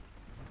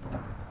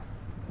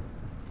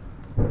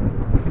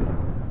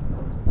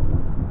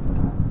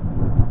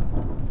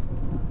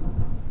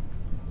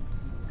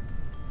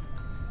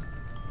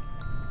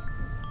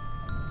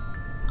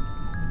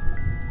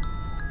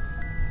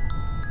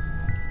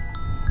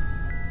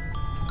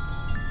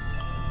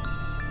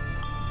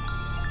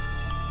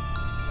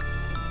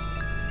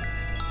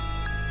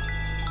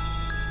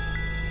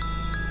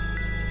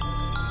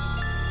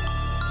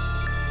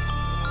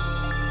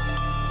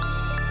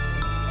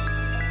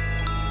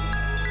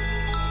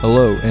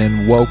Hello,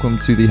 and welcome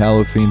to the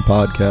Halloween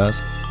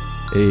Podcast,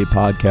 a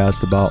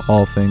podcast about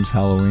all things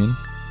Halloween.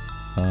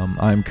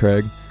 I'm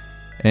Craig,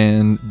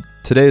 and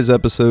today's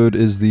episode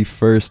is the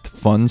first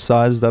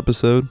fun-sized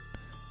episode,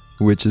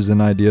 which is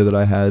an idea that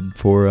I had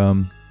for,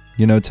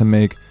 to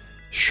make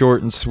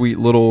short and sweet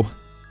little,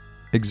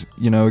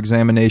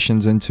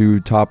 examinations into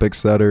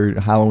topics that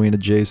are Halloween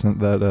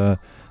adjacent that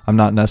I'm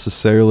not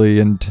necessarily,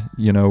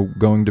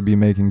 going to be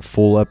making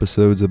full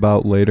episodes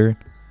about later.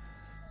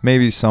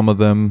 Maybe some of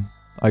them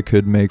I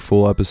could make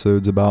full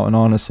episodes about, and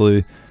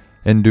honestly,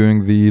 in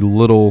doing the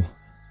little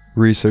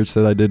research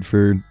that I did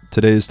for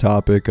today's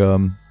topic,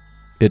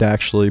 it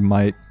actually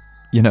might,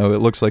 it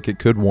looks like it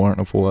could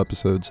warrant a full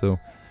episode, so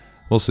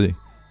we'll see.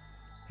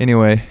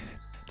 Anyway,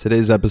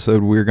 today's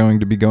episode we're going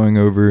to be going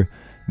over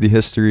the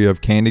history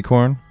of candy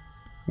corn,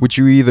 which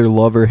you either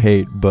love or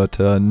hate, but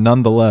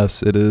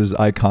nonetheless, it is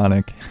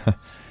iconic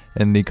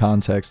in the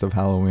context of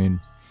Halloween.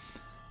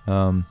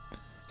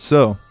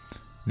 So,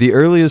 the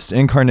earliest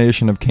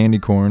incarnation of candy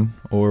corn,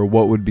 or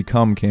what would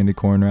become candy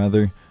corn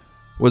rather,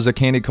 was a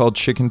candy called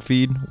Chicken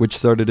Feed, which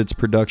started its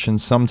production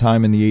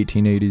sometime in the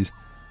 1880s.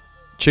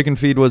 Chicken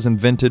Feed was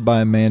invented by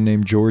a man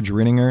named George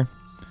Rinninger,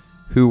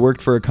 who worked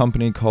for a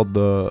company called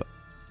the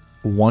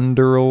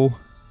Wonderl,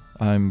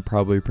 I'm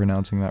probably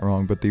pronouncing that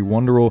wrong, but the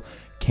Wonderl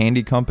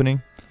Candy Company,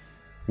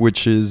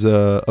 which is,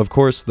 of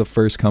course, the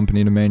first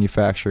company to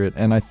manufacture it.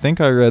 And I think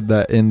I read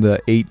that in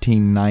the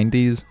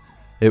 1890s,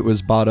 it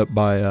was bought up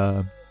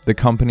by the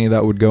company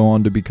that would go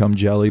on to become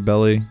Jelly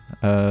Belly.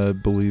 I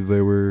believe they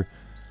were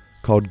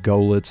called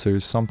Golitz or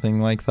something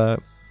like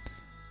that.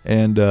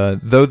 And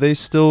though they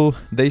still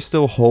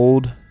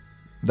hold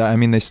that,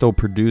 they still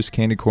produce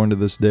candy corn to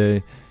this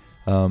day.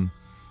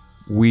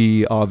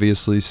 We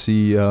obviously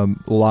see a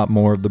lot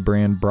more of the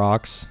brand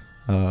Brock's.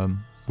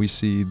 We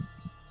see,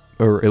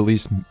 or at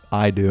least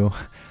I do,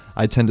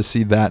 I tend to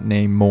see that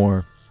name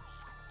more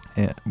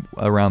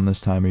around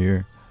this time of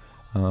year.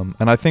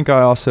 And I think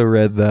I also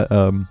read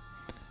that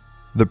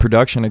the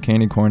production of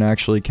candy corn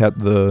actually kept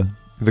the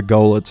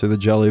Golitz or the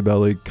Jelly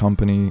Belly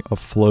company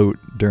afloat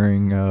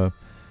during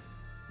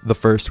the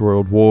First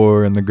World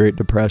War and the Great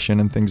Depression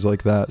and things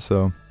like that.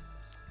 So,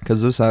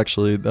 because this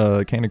actually,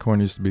 candy corn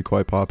used to be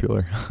quite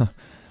popular.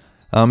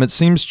 It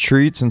seems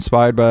treats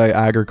inspired by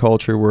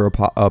agriculture were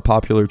a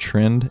popular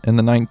trend in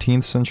the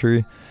 19th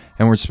century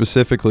and were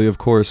specifically, of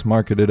course,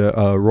 marketed at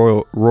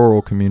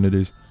rural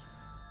communities.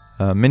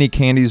 Many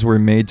candies were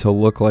made to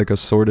look like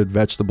assorted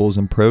vegetables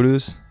and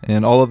produce,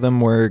 and all of them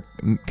were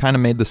kind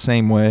of made the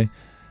same way,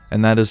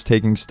 and that is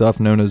taking stuff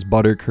known as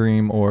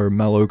buttercream or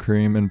mellow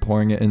cream and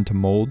pouring it into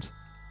molds.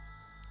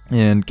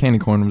 And candy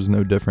corn was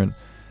no different,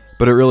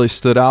 but it really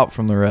stood out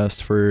from the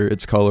rest for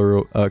its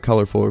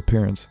colorful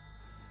appearance.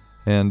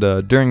 And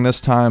during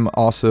this time,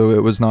 also,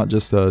 it was not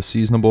just a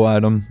seasonable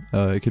item.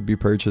 It could be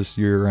purchased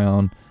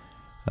year-round.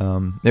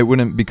 It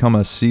wouldn't become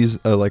a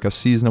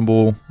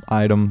seasonable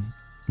item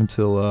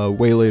until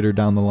way later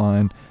down the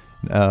line,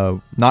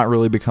 not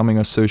really becoming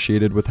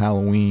associated with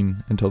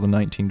Halloween until the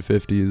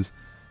 1950s,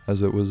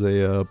 as it was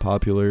a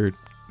popular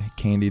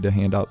candy to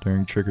hand out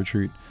during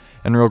trick-or-treat.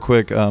 And real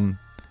quick,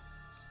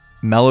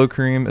 mellow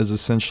cream is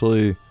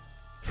essentially,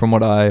 from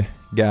what I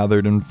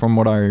gathered and from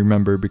what I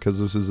remember, because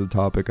this is a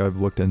topic I've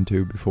looked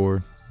into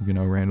before,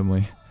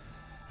 randomly.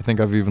 I think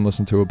I've even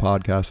listened to a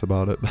podcast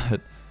about it,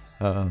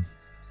 but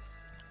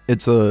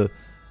it's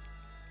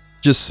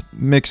just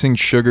mixing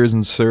sugars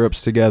and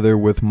syrups together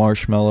with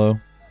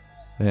marshmallow,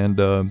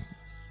 and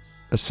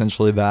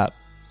essentially that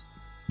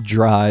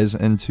dries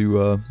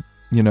into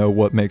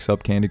what makes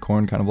up candy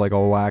corn, kind of like a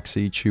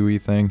waxy,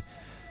 chewy thing.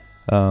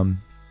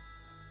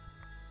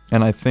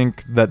 And I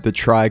think that the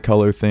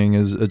tricolor thing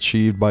is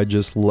achieved by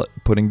just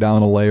putting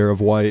down a layer of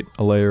white,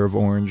 a layer of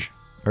orange,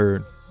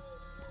 a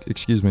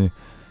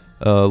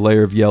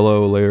layer of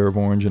yellow, a layer of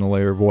orange, and a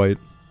layer of white.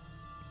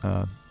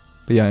 But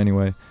yeah,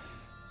 anyway.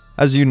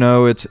 As you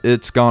know,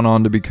 it's gone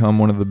on to become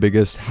one of the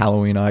biggest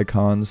Halloween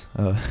icons.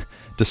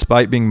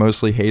 Despite being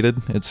mostly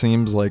hated, it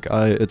seems like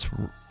it's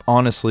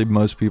honestly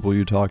most people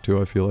you talk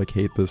to, I feel like,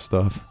 hate this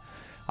stuff.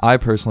 I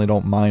personally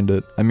don't mind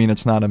it.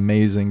 It's not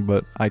amazing,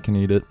 but I can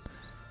eat it.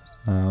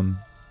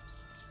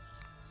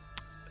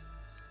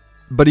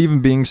 But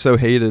even being so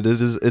hated,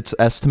 it's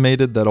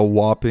estimated that a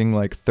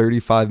whopping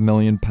 35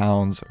 million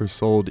pounds are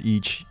sold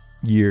each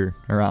year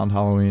around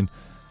Halloween,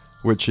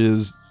 which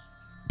is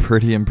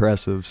pretty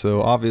impressive.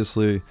 So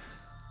obviously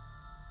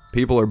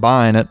people are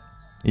buying it,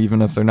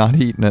 even if they're not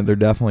eating it, they're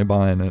definitely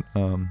buying it.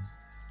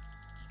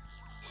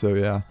 So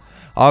yeah,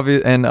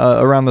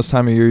 around this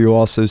time of year you'll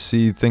also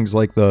see things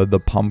like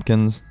the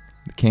pumpkins,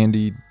 the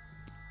candied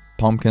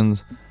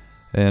pumpkins,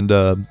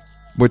 and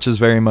which is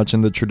very much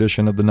in the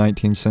tradition of the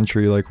 19th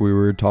century, like we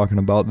were talking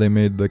about. They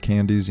made the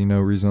candies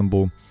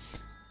resemble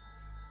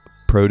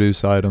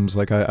produce items.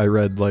 Like I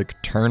read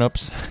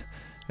turnips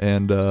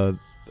and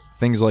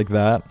things like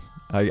that.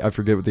 I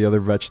forget what the other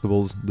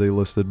vegetables they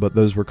listed, but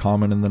those were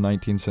common in the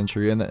 19th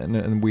century.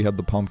 And we had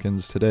the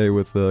pumpkins today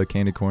with the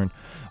candy corn.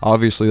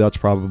 Obviously, that's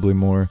probably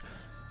more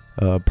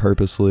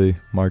purposely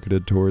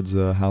marketed towards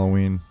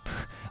Halloween.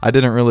 I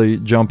didn't really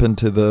jump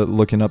into the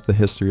looking up the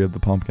history of the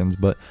pumpkins,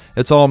 but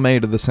it's all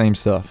made of the same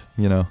stuff,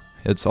 you know.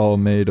 It's all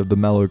made of the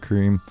mellow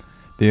cream.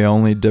 The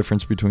only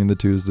difference between the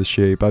two is the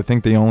shape. I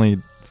think the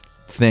only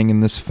thing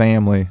in this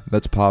family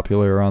that's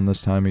popular around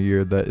this time of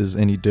year that is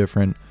any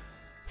different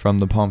from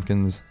the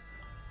pumpkins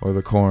or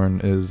the corn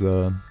is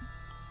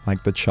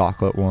like the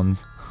chocolate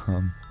ones.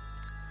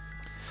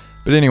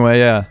 But anyway,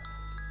 yeah,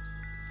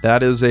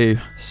 that is a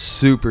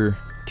super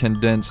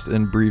condensed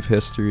and brief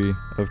history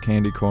of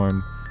candy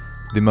corn,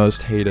 the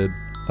most hated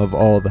of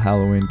all the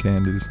Halloween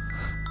candies.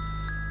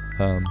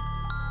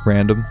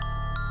 Random,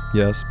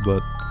 yes,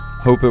 but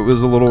I hope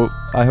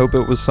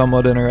it was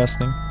somewhat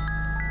interesting.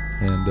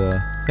 And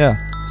yeah,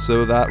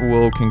 so that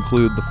will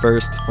conclude the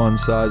first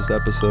fun-sized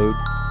episode.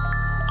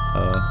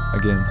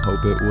 Again,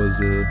 hope it was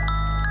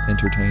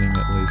entertaining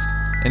at least.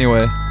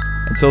 Anyway,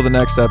 until the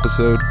next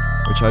episode,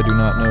 which I do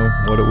not know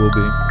what it will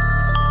be,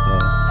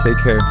 take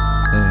care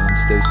and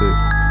stay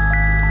safe.